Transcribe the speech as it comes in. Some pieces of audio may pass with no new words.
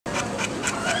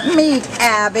Meet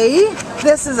Abbey.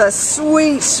 This is a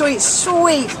sweet, sweet,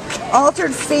 sweet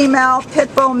altered female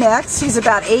pit bull mix. She's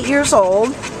about 8 years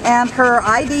old, and her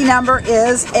ID number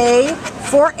is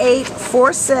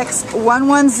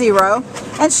A4846110,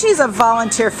 and she's a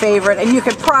volunteer favorite, and you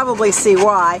could probably see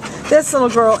why. This little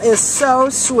girl is so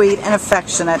sweet and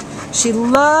affectionate. She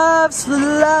loves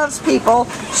people.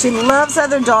 She loves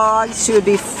other dogs. She would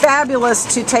be fabulous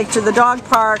to take to the dog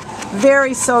park.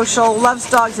 Very social, loves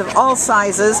dogs of all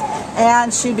sizes,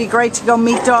 and she'd be great to go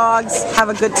meet dogs, have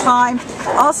a good time.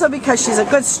 Also, because she's a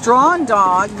good, strong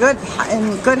dog,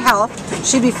 in good health,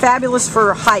 she'd be fabulous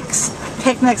for hikes,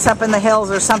 picnics up in the hills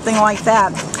or something like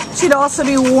that. She'd also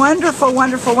be wonderful,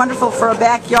 wonderful, wonderful for a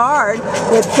backyard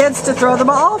with kids to throw the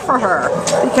ball for her,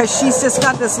 because she's just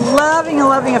got this loving,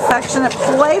 affectionate,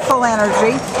 playful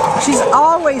energy. She's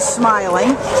always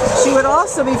smiling. She would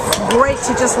also be great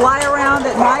to just lie around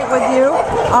at night with you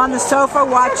on the sofa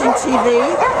watching TV.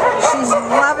 She's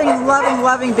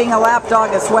loving being a lap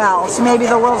dog as well. She may be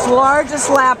the world's largest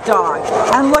lap dog.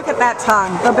 And look at that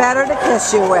tongue, the better to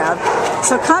kiss you with.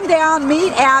 So come down,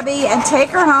 meet Abbey, and take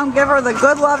her home. Give her the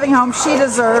good, loving home she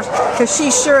deserves, because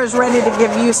she sure is ready to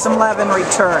give you some love in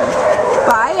return.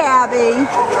 Bye, Abbey.